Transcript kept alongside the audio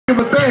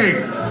Hey,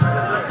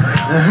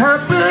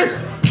 happy.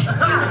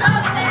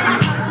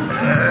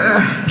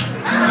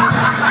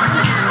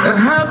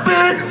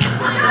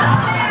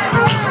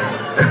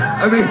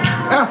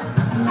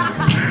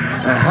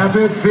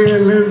 Happy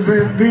feelings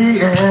in the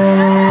air.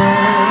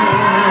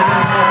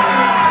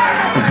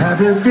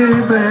 Happy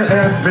feeling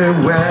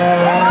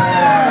everywhere.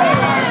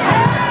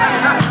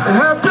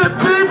 Happy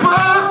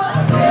people.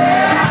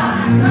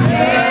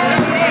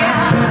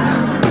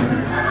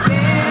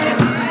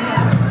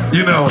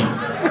 You know,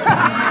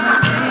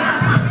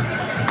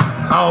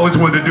 I always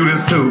wanted to do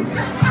this too.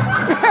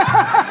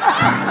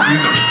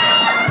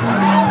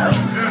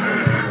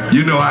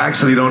 You know, I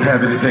actually don't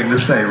have anything to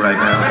say right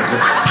now.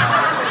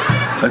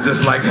 I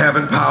just like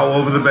having power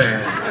over the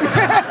band.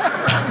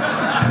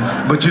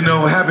 But you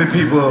know, happy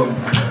people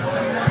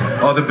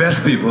are the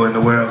best people in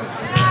the world.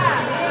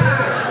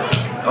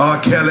 R.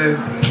 Kelly,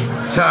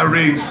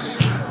 Tyrese,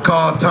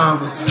 Carl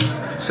Thomas,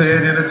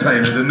 Said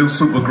Entertainer, the new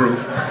supergroup.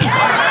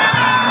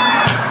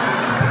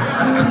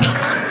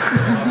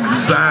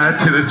 Signed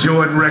to the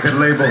Jordan record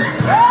label.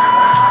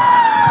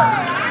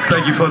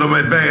 Thank you for them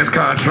advance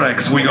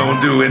contracts we gonna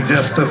do in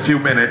just a few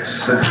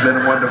minutes. It's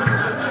been wonderful.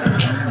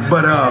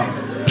 But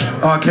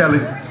R.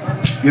 Kelly,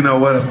 you know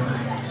what?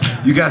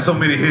 You got so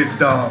many hits,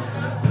 dog.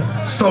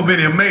 So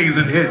many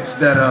amazing hits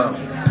that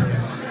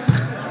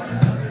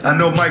I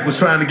know Mike was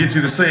trying to get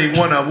you to sing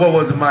one of them. What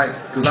was it, Mike?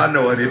 Because I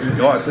know it. If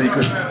you say you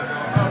couldn't.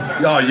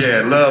 Oh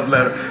yeah, Love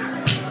Letter.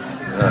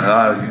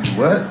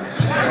 What?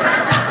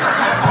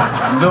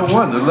 No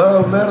one, the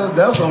Love Letter.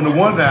 That was on the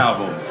one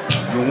album.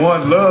 The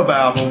one Love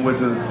album with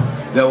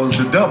that was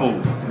the double.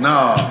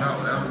 Nah,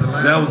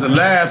 that was the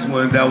last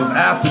one. That was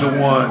after the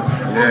one.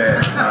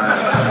 Yeah.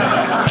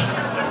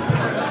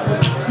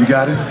 You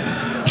got it?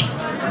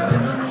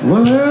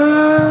 Well,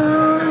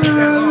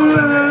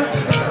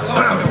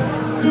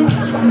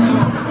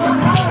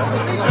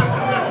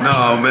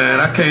 no, man,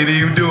 I can't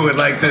even do it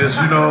like this.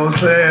 You know what I'm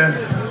saying?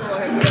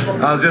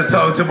 I was just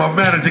talking to my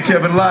manager,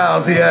 Kevin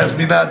Lyles. He asked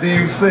me not to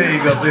even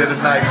sing up there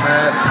tonight,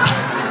 man.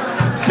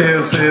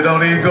 Kev said,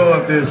 don't even go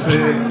up there,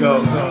 sing.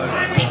 Go.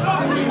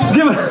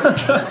 Give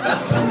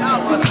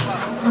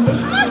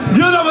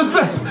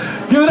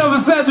it up for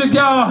Cedric,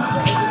 y'all.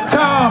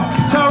 Carl,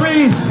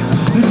 Tyrese,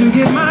 did you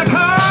get my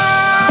card?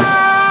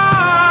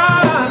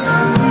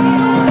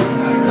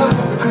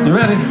 You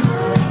ready?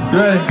 You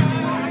ready?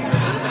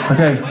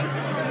 Okay.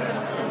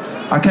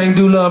 I can't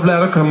do Love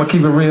Letter because I'm going to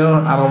keep it real.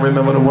 I don't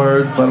remember the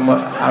words, but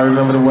I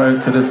remember the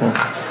words to this one.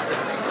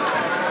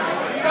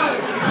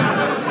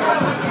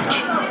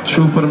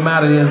 Truth of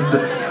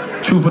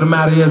the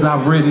matter is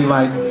I've written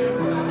like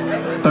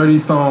 30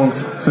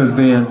 songs since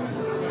then,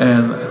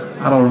 and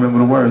I don't remember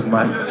the words,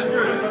 Mike.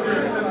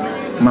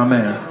 My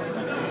man.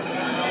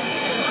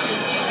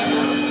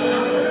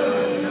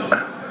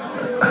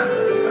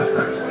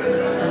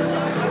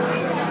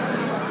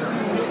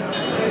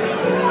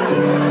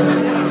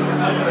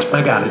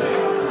 I got it.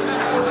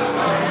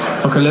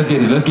 Okay, let's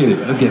get it.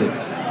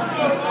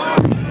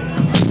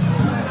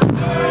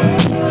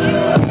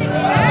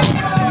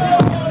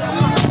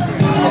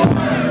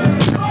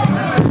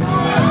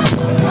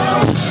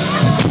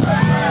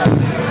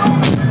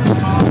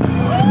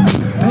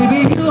 Baby,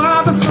 you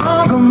are the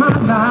song of my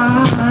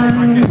life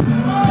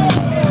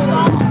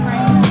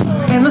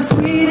and the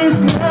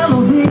sweetest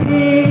melody,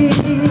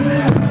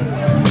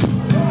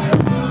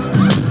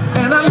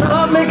 and I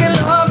love making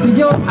love to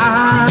your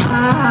eyes.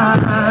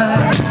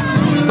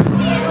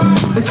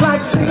 It's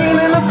like singing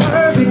in a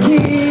perfect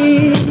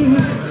key.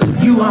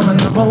 You are my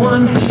number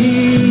one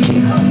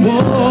hit.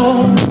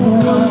 Whoa,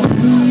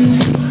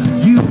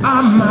 you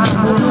are my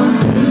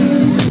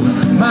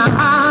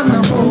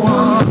number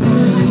one.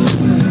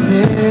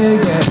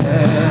 Yeah.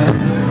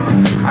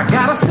 I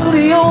got a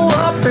studio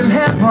up in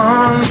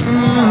heaven,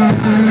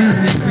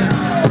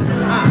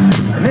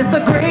 and it's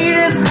the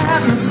greatest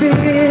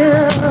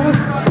atmosphere.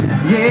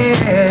 Yeah.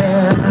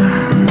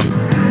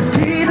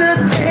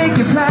 Take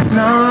it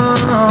platinum.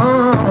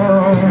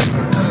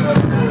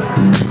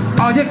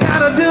 All you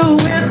gotta do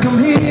is come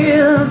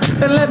here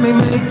and let me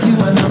make you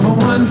a number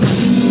one.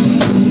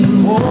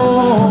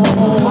 Oh,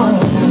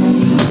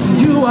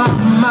 you are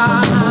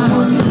mine.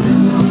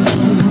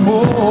 Oh,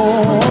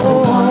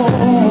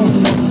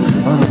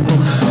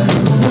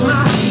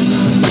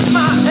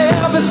 my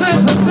Elvis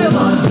and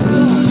Priscilla,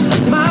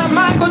 my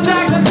Michael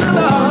Jackson.